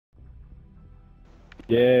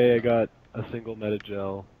Yay, I got a single meta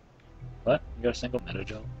gel. What? You got a single meta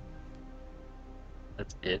gel?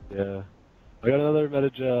 That's it? Yeah. I got another meta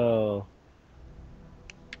gel.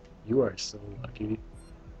 You are so lucky.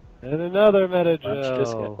 And another meta Why don't you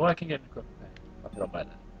just get... gel. Oh, I can get an equipment pack. I'll buy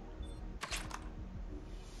that.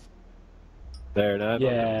 There, now I have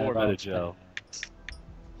Yeah, more meta bounce gel. packs.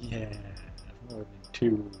 Yeah, more than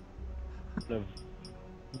 2. No.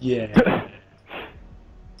 Yeah.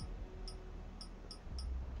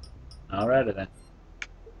 Alrighty then.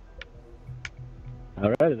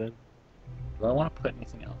 Alrighty then. Do I want to put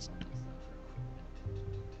anything else on this stuff?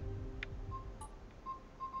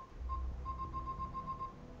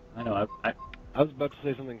 I know, I was about to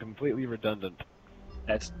say something completely redundant.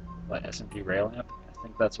 S&P rail amp? I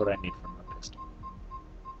think that's what I need for my pistol.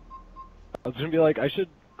 I was gonna be like, I should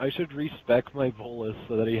respec my Volus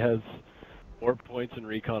so that he has more points in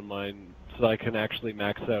recon mine, so I can actually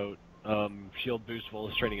max out shield boost,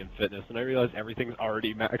 Volus training, and fitness. And I realized everything's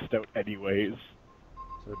already maxed out anyways.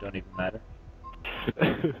 So it don't even matter.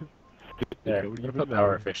 It There, don't I'm gonna even put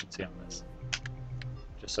power matter. efficiency on this.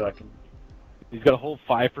 Just so I can... He's got a whole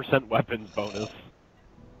 5% weapons bonus.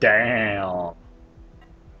 Damn!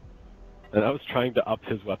 And I was trying to up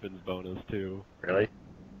his weapons bonus too. Really?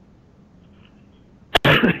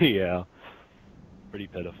 Yeah. Pretty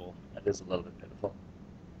pitiful. That is a little bit pitiful.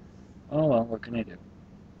 Oh well, what can I do?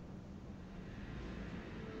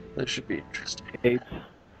 This should be interesting. AIDS.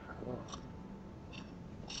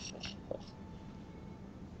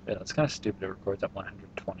 Yeah, it's kind of stupid it records at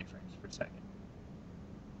 120 frames per second.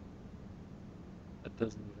 That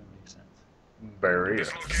doesn't even make sense. Barrier.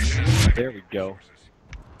 There we go.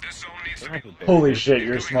 Holy shit,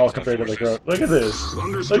 you're small compared to the growth. Look at this!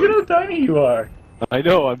 Look at how tiny you are! I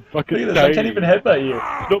know, I'm fucking Look at this, tiny. I can't even headbutt you!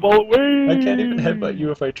 Snowball away! I can't even headbutt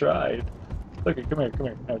you if I tried. Look, come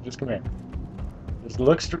here. No, just come here. Just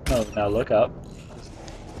look no, now look up.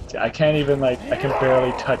 See, I can't even, like, I can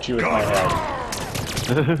barely touch you with my head.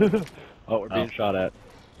 Oh, we're being shot at.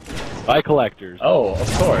 By collectors. Oh,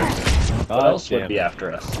 of course. What else would damn be it.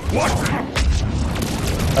 after us?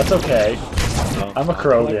 That's okay. I'm a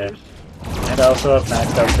Krogan. And I also have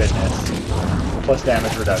maxed out fitness. Plus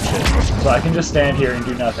damage reduction. So I can just stand here and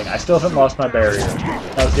do nothing. I still haven't lost my barrier.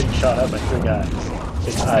 I was getting shot at by 3 guys.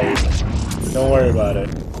 It's ice. Don't worry about it.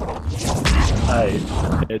 Ice.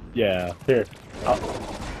 Yeah. Here. Oh,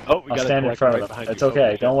 we I'll got stand in front of them. It's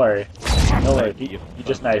okay. Don't worry. Don't worry. You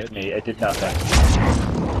just knifed me. It did nothing.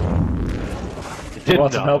 You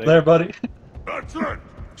want some help there, buddy?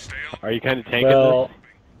 Are you kind of tanking Well, this?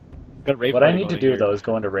 Got rape what I party need to going do here. though is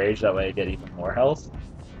go into rage. That way I get even more health.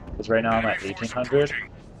 Because right now I'm at 1800.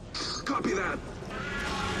 Copy that.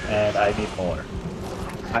 And I need more.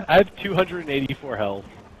 I have 284 health.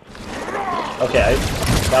 Okay,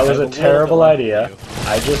 that was a terrible idea.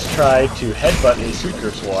 I just tried to headbutt a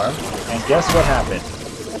suture swarm, and guess what happened?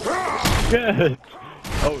 Good.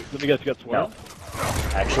 Oh, let me guess, you got swarm? No.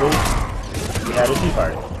 Actually, we had a tea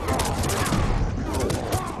party.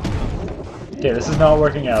 Okay, this is not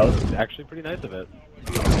working out. It's actually pretty nice of it.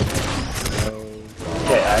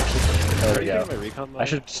 Okay, actually, there we Are you taking go. my recon I mode?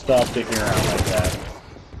 should stop digging around like that.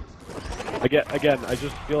 Again, I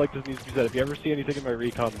just feel like this needs to be said. If you ever see anything in my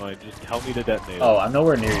recon mine, just tell me to detonate it. Oh, I'm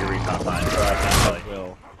nowhere near your recon line, so I can't tell you.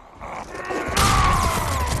 Will.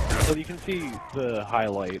 So you can see the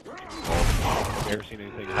highlight. Have you ever seen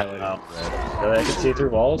anything highlighted in red? Really, I can see through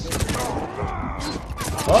walls?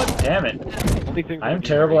 God damn it! Only thing I'm would be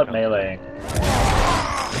terrible at recon. meleeing.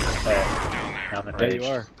 Okay, I'm in There rage. you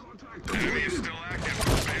are. Enemy is still active.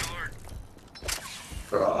 Stay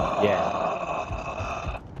alert.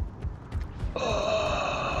 Yeah. A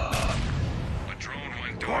drone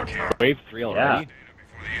went dark here. Wave 3 already?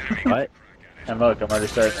 What? And look, I'm already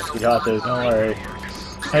starting to speed hot this, don't worry.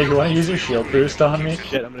 Hey, you wanna use your shield boost on me?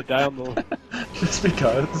 Shit, I'm gonna die on the... Just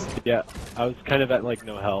because. Yeah, I was kind of at like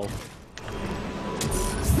no health.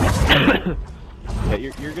 Yeah,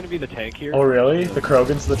 you're gonna be the tank here. Oh really? The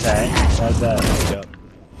Krogan's the tank? Why's that? Yep.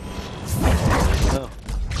 No.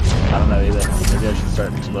 I don't know either. Maybe I should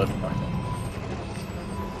start exploding more.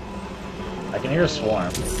 I can hear a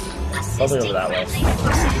swarm. Probably over that way.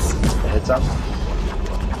 It hit some?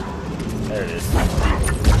 There it is.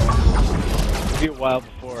 It'll be a while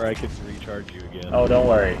before I can recharge you again. Oh, don't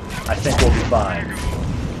worry. I think we'll be fine.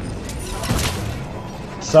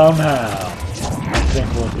 Somehow, I think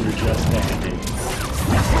we'll do just dandy.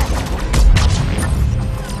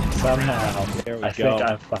 Somehow, There we I go. think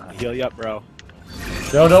I'm fine. Heal you up, bro.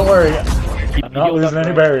 No, don't worry. I'm not Healed up, losing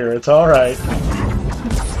any bro. barrier. It's alright.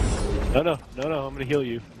 No, I'm gonna heal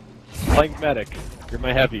you. Playing medic. You're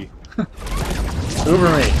my heavy. Uber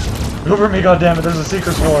me. Over me, goddammit, there's a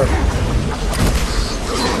secret swarm!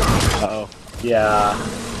 Uh-oh. Yeah,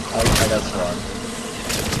 I got swarmed.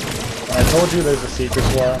 When I told you there's a secret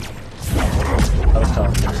swarm, I was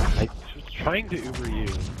telling you. I was trying to Uber you.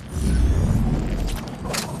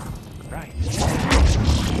 Right.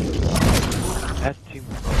 That's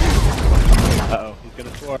teamwork. Uh-oh, he's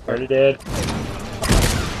gonna swarm. Already did.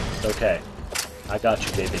 It's okay. I got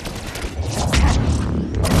you, baby.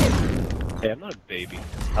 Hey, I'm not a baby.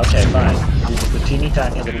 Okay, fine. He's just a teeny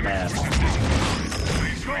tiny little man.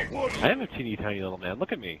 I am a teeny tiny little man.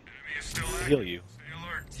 Look at me. I heal you.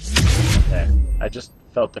 Okay. I just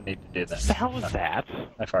felt the need to do that. What the hell was that?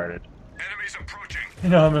 I farted. Enemies approaching. You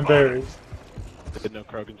know, I'm embarrassed. I didn't know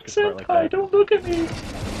Krogans could fart like Senpai, that. don't look at me!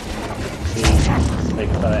 See, just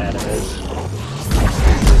making fun of animals.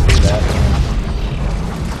 Do that.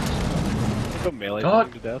 Go melee God.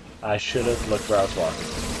 something to death. I should have looked where I was walking.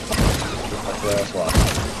 Look where I was walking.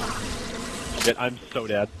 Shit, I'm so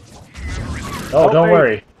dead. Oh, don't me.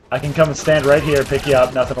 worry. I can come and stand right here, pick you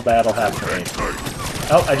up, nothing bad will happen to me.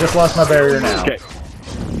 Oh, I just lost my barrier now. Okay.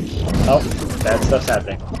 Oh, bad stuff's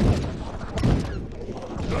happening.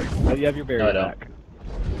 Oh, you have your barrier No, I don't. back.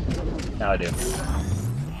 Now I do.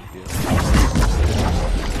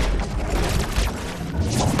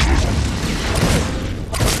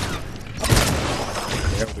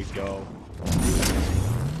 There we go.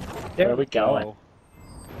 Where are we going?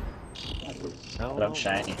 No, But I'm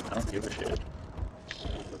shiny. I don't give a shit.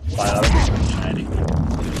 Biotic is shiny.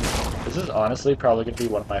 This is honestly probably going to be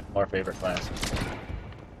one of my more favorite classes.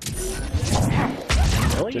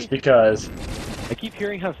 Really? Just because... I keep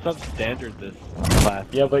hearing how substandard this class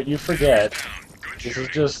is. Yeah, but you forget. This is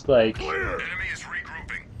just like... Enemy is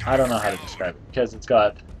regrouping. I don't know how to describe it. Because it's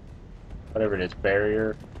got... Whatever it is.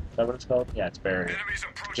 Barrier. Is that what it's called? Yeah, it's barrier. Enemies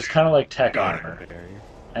approaching. Just kind of like tech armor.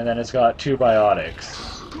 And then it's got 2 biotics.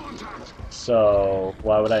 So,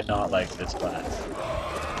 why would I not like this class?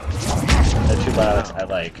 The 2 biotics I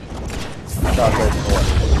like. Shockwave and what?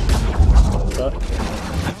 I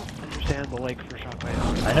don't understand the like for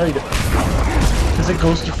shockwave. I know you do. Because it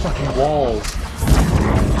goes through fucking walls.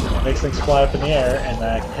 It makes things fly up in the air, and then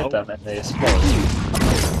I can hit them and they explode.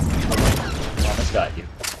 Almost got you.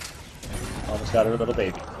 Almost got her little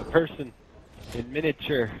baby. A person in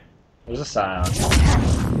miniature. There's a scion.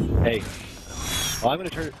 Hey. Well, I'm gonna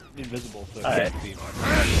turn it invisible so it Alright. can't see me.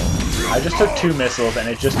 I just took 2 missiles and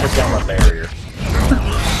it just took down my barrier.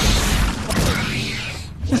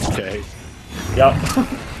 Okay. Yup.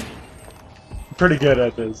 Pretty good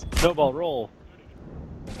at this. Snowball roll.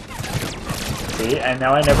 See, and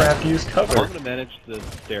now I never have to use Well, I'm cover. gonna manage the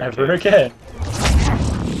staircase. Ever again.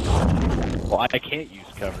 Well, I can't use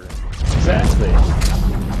cover. Exactly.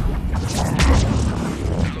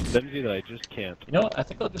 Them do that, I just can't. You know what? I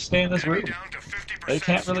think I'll just stay in this room. Down to 50% They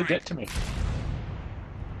can't really get strength. to me.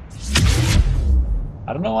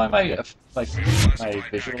 I don't know why my my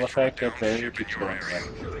visual effect of barrier keeps going away.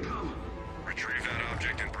 Retrieve that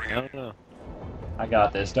object and bring I it. don't know. I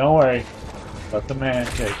got this. Don't worry. Let the man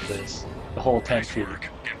take this. The whole 10 feet. Work.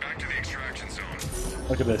 Get back to the extraction zone.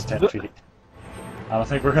 Look at this 10 feet. I don't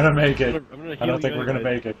think we're gonna make it. I'm gonna I heal don't think you we're gonna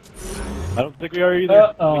anyways. make it. I don't think we are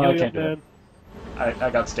either. Oh, We heal I you can't up, do it. man. I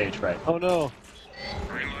got stage fright. Oh no.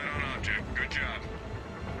 Green light on object. Good job.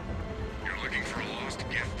 You're looking for a lost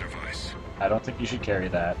gift device. I don't think you should carry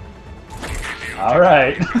that.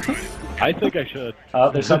 Alright. I think I should.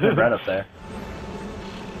 Oh, there's something red up there.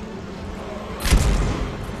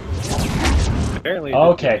 Apparently. It didn't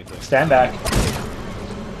do Okay, anything. stand back.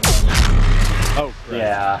 Oh, crap.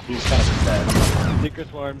 Yeah, he's kind of dead. Secret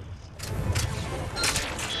swarms.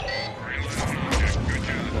 Green light on object. Good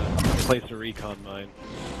job. Place a recon mine.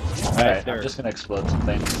 Alright, there. I'm just gonna explode some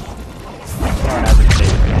things. Throwing out the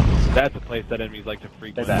stage. That's a place that enemies like to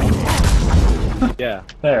freak. Stay when- back. Yeah.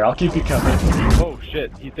 There, I'll keep you covered. Oh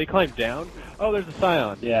shit. They climbed down? Oh, there's a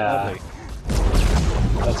scion. Yeah. Lovely.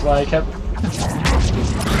 That's why I kept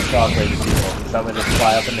shockwaves people, because that would just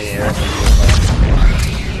fly up in the air.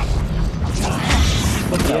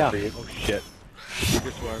 Look Yeah. out for you. Oh shit.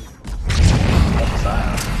 Secret swarm. That's a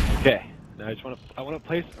scion. Okay. Now I want to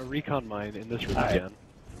place a recon mine in this room Alright. again.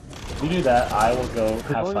 If you do that, I will go As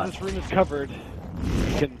have long fun. as this room is covered,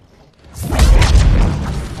 we can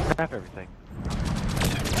crap everything.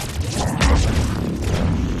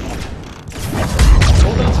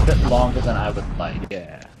 Cooldown's a bit longer than I would like.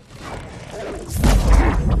 Yeah. Enemies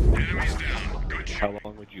down. Good shot. How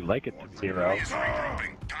long would you like it to be? 0. Is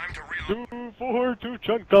regrouping. Time to reload. 2 4 2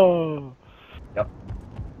 chunka. Yep.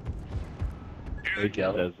 He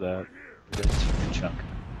does that. Good chunk.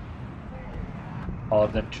 All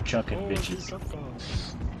of them to chunkin' Oh, bitches. 2 chunka.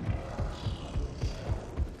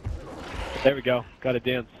 There we go. Gotta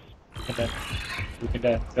dance. We can dance. We can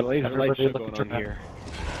dance. Got a laser light show look going at your on pen. here.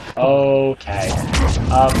 Okay.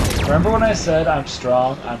 Remember when I said I'm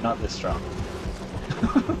strong? I'm not this strong.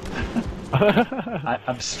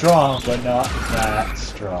 I'm strong, but not that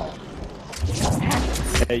strong.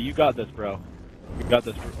 Hey, you got this, bro. You got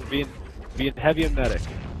this. Being heavy and medic.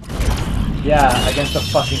 Yeah, against a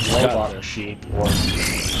fucking robot this. machine.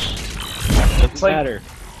 Doesn't matter.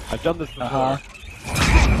 I've done this before.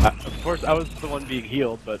 Of course, I was the one being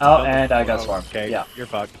healed, but... Oh, and I got swarmed. Okay, yeah. You're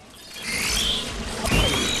fucked.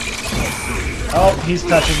 Oh, he's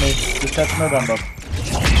touching me. He's touching my bum bum.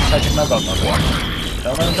 Touching my bum bum.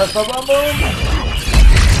 Don't let him touch my bum bum!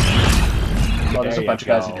 Oh, there's a bunch of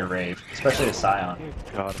guys in your rave. Especially a Scion.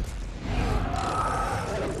 God.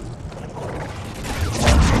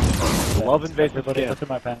 Love invasive Everybody, scan. look at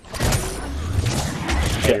my pen.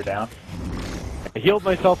 Okay, you're down. I healed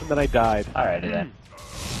myself and then I died. Alrighty then.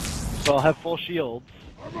 So I'll have full shields.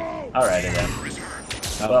 Alrighty then.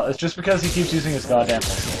 Well, it's just because he keeps using his goddamn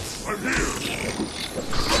missiles.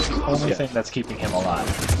 That's the only thing that's keeping him alive.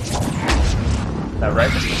 Now, right,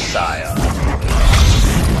 Mr. Scion?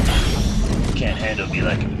 You can't handle me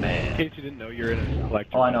like a man. In case you didn't know, you're in a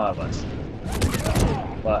collector. Oh, I know I was.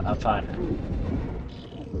 But I'm fine.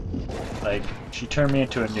 Like, she turned me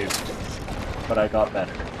into a nuke. But I got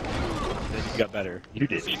better. Then you got better. You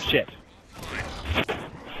did. Shit.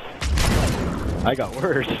 I got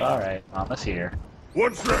worse. Alright, Mama's here.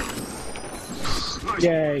 1 sec.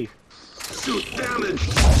 Yay. Suit damage.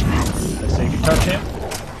 Did I say you touch him?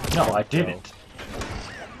 No, I didn't.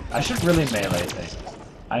 I should really melee things.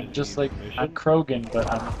 I'm just like, I'm Krogan, but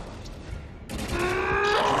I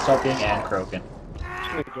should stop being Ann Krogan. I'm just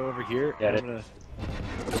gonna go over here. Get I'm gonna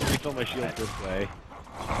refill my shield this way.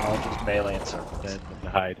 I'll just melee in circles. Then I'm gonna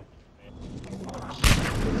hide.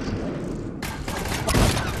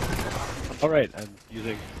 Alright, I'm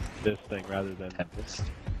using this thing rather than... Tempest.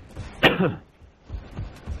 using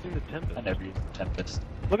the Tempest. I never use Tempest.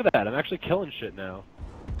 Look at that, I'm actually killing shit now.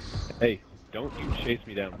 Hey, don't you chase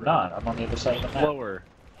me down, I'm bro. not, I'm on the other side of the map. Slower.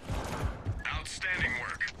 Outstanding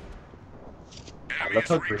work. I love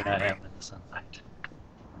how green I am in the sunlight.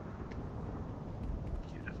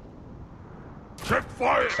 Check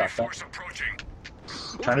fire. Stop that. Force approaching.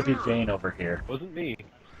 I'm trying to be vain over here. Wasn't me.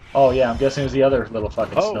 Oh yeah, I'm guessing it was the other little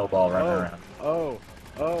fucking snowball running around.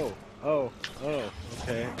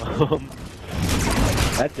 Okay.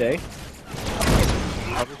 That day.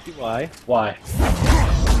 Obviously why. Why?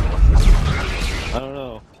 I don't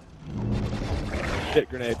know. Shit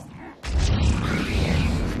grenade.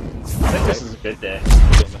 I think this is a good day.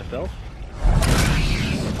 Kill myself.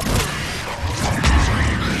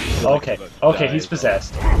 Okay, okay, he's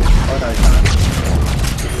possessed. Oh no, he's not.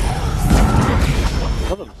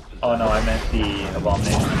 Oh no, I meant the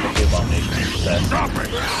abomination. I think the abomination is possessed.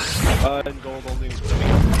 And gold only,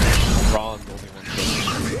 bronze only one.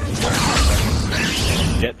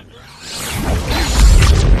 Shit.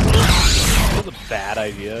 That was a bad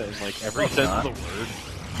idea in like every sense of the word.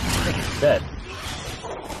 I think he's dead.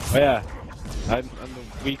 Oh yeah, I'm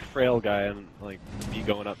the weak, frail guy, and like me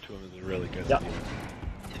going up to him is a really good idea.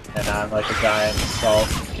 And I'm like a guy in salt,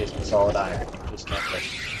 encased in solid iron. Just can't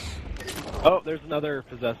touch. Oh, there's another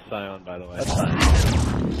possessed Scion, by the way. That's fine.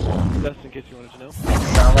 Just in case you wanted to know.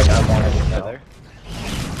 Sound like I wanted to know. There.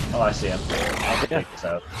 Oh, I see him. I'll take this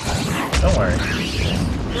out. Don't worry.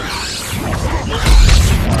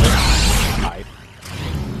 Hide.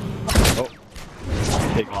 Oh.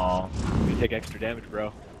 You take extra damage,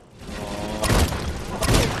 bro.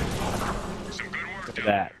 Some good work. Look at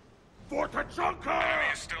that. Fort Tachanka.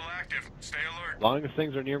 Enemy is still active. Stay alert. As long as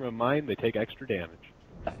things are near my mind, they take extra damage.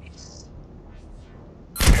 Nice.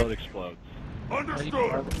 So it explodes. Why would you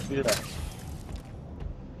do that?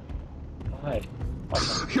 Why?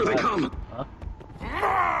 Here they come. Huh?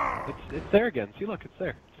 It's there again. See, look, it's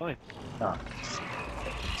there. It's fine. No.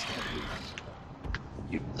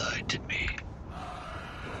 You lied to me.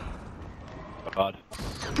 Oh, God.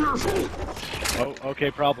 Careful. Oh, okay,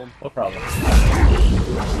 problem. What problem?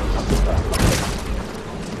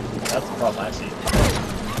 That's the problem I see.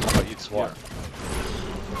 How about you'd Swarm.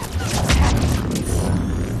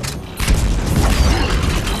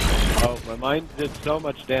 Oh, my mind did so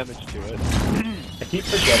much damage to it. I keep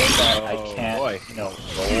forgetting that I Oh, can't, boy. roll.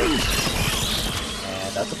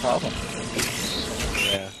 And that's a problem.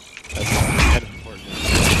 Yeah, that's kind of important.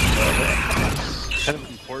 Kind of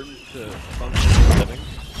important to functional living.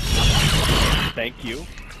 Thank you.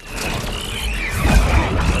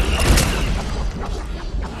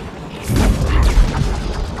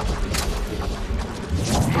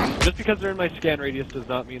 Just because they're in my scan radius does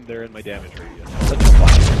not mean they're in my damage radius. That's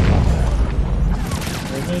fine.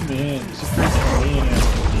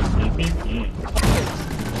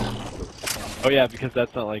 Oh yeah, because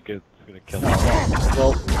that's not like it's gonna kill me.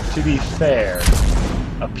 Well, to be fair,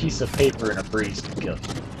 a piece of paper and a breeze can kill you.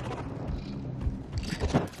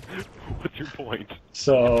 What's your point?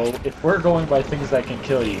 So, if we're going by things that can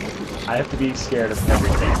kill you, I have to be scared of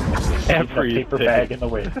everything. Even a paper bag in the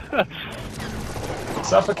wind.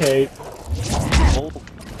 Suffocate.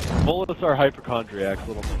 Bullets are hypochondriacs,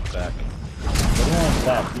 little known fact. Everyone's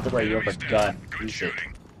that. Either way, you have a gun. Use it.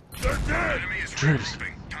 Enemy is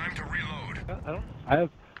regrouping. Time to reload.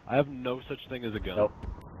 I have no such thing as a gun. Nope.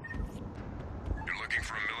 You're looking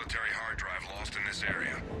for a military hard drive lost in this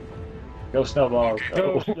area. Go Snowball. Go,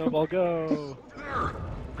 Go. Snowball, go!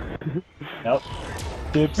 Nope.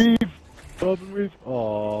 Get beef! Bob and weave.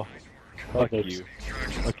 Aww. Fuck Okay. you.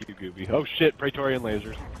 Fuck you, Gooby. Oh shit, Praetorian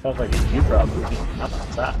lasers. Sounds like you probably. I'm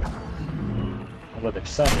outside. Although there's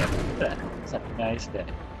sun here. Look at that. It's a nice day.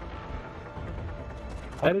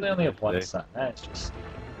 Why do they only have one sun? That's just...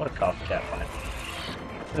 What a coffee cat find.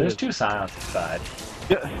 There's two scions inside.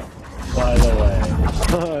 Yeah. By the way.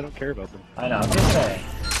 I don't care about them. I know, I'm just saying.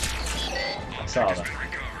 I saw them.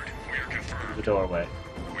 Through the doorway.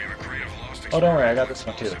 Oh, don't worry, I got this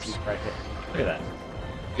one too. It's right here. Look at that.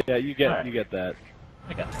 Yeah, you get that.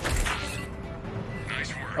 I got it.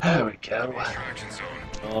 Nice work. There we go. Extraction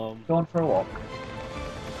zone. Going for a walk.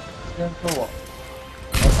 Going for a walk.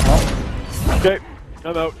 Okay,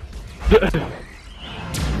 I'm out.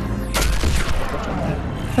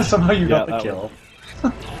 Somehow you got the kill.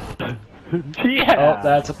 Yeah! Oh,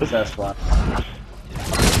 that's a possessed one.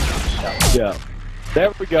 Yeah.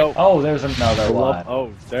 There we go. Oh, there's another one.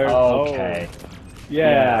 Oh, there. Okay. Oh.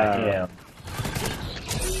 Yeah. Yeah.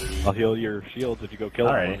 I'll heal your shields if you go kill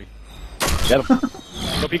him Alright. for me. Get him.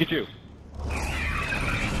 Go Pikachu.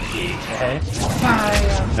 Okay.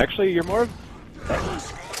 Actually, you're more of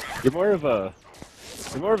a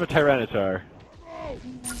Tyranitar.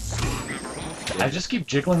 I just keep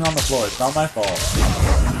jiggling on the floor. It's not my fault.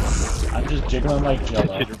 I'm just jiggling like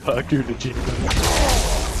Jello. Jitterbug. Dude, the jiggling.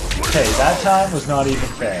 Okay, that time was not even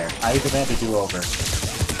fair. I demand a do-over.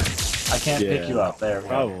 I can't pick you up. There we go.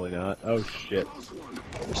 Probably not. Oh shit.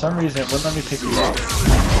 For some reason, it wouldn't let me pick you up.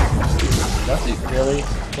 Does it really?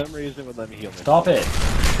 For some reason it would let me heal me. Stop it.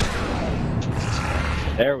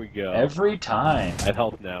 There we go. Every time. I have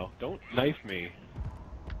health now. Don't knife me.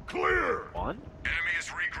 Clear. One? Enemy is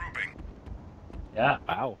regrouping. Yeah.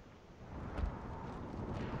 Wow.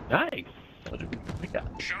 Nice. What did we got?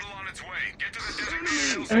 Shuttle on its way. Get to the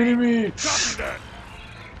designated Enemy! Copy that.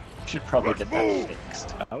 Should probably get that fixed.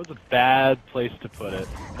 That was a bad place to put it.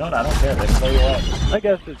 No, I don't care. They play you up. I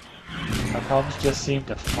guess it's... Our problems just seem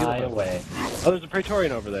to fly away. Oh, there's a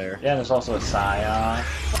Praetorian over there. Yeah, there's also a Scion.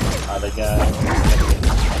 Other guy.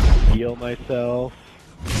 Heal myself.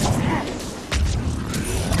 I'm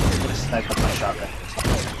gonna snipe with my shotgun.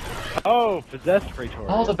 Oh, possessed Praetorian.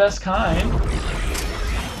 Oh, the best kind.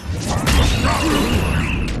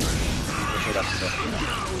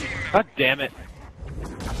 God damn it.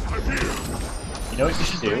 You know what you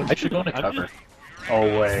should do? I should go into cover. just-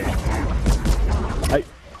 Oh, wait.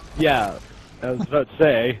 Yeah, I was about to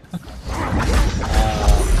say.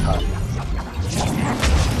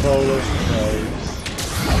 Roller snipes.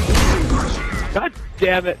 God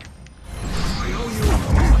damn it.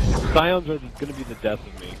 Scions are gonna be the death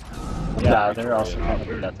of me. Yeah, they're also going to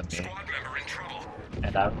be death of me. Squad member in trouble.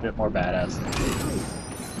 And I'm a bit more badass.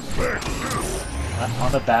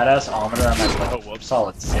 On the badass-ometer, I'm at like, whoops.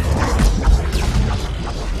 solid 6.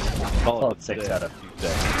 Solid 6 out of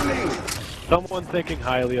 10. Someone thinking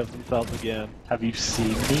highly of themselves again. Have you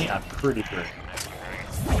seen me? I'm pretty good.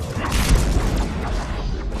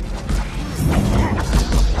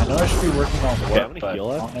 I know I should be working on I'm work, gonna but heal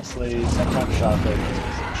us. honestly, sometimes shotgun gives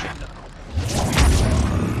me some shit done.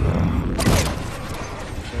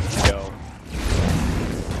 Go.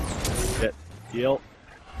 Hit. Heal.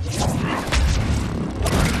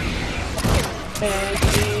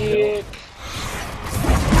 Magic!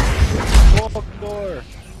 Open door.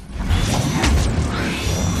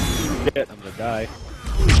 Shit, I'm gonna die.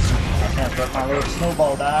 I can't let my little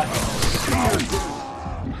snowball die.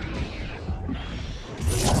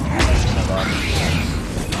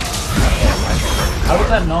 How did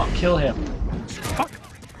that not kill him? Fuck.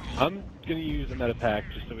 I'm gonna use a meta pack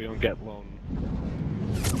just so we don't get blown.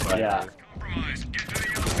 Yeah. Compromise. Get to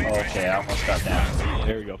the yellow. Okay, I almost got down.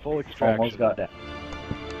 There we go, full extraction. Almost got down.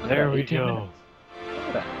 There we 18 go. minutes. Look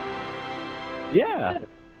at that. Yeah.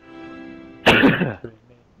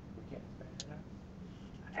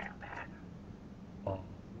 Oh.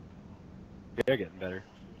 They're getting better.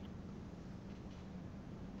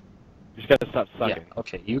 You just gotta stop sucking. Yeah,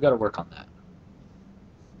 okay, you gotta work on that.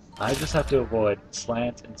 I just have to avoid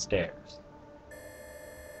slants and stairs.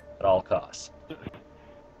 At all costs. Because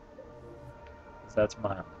that's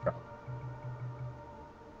my only problem.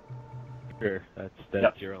 Sure, that's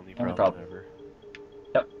Yep, your only only problem problem. ever.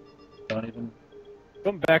 Yep. Don't even...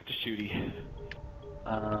 Going back to Shooty.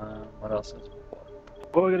 What else is important?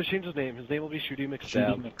 Oh, I gotta change his name. His name will be Shooty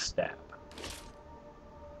McStab. Shooty McStab.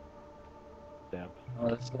 Stab. Oh,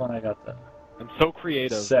 this is the one I got the... I'm so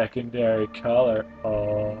creative. Secondary color.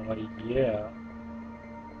 Oh, yeah.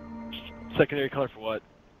 Secondary color for what?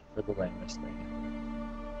 For the lamest thing.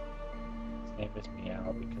 His name is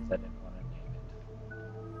Meow because I didn't want to name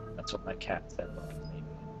it. That's what my cat said about naming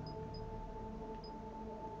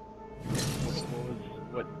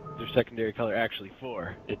What their secondary color actually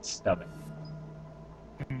for? it. It's stomach.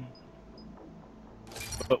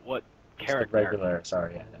 But what It's character? the regular,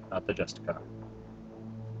 sorry, yeah, not the just car.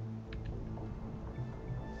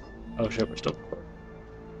 Oh shit, we're still recording.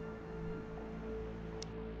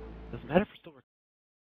 Doesn't matter if we're still recording.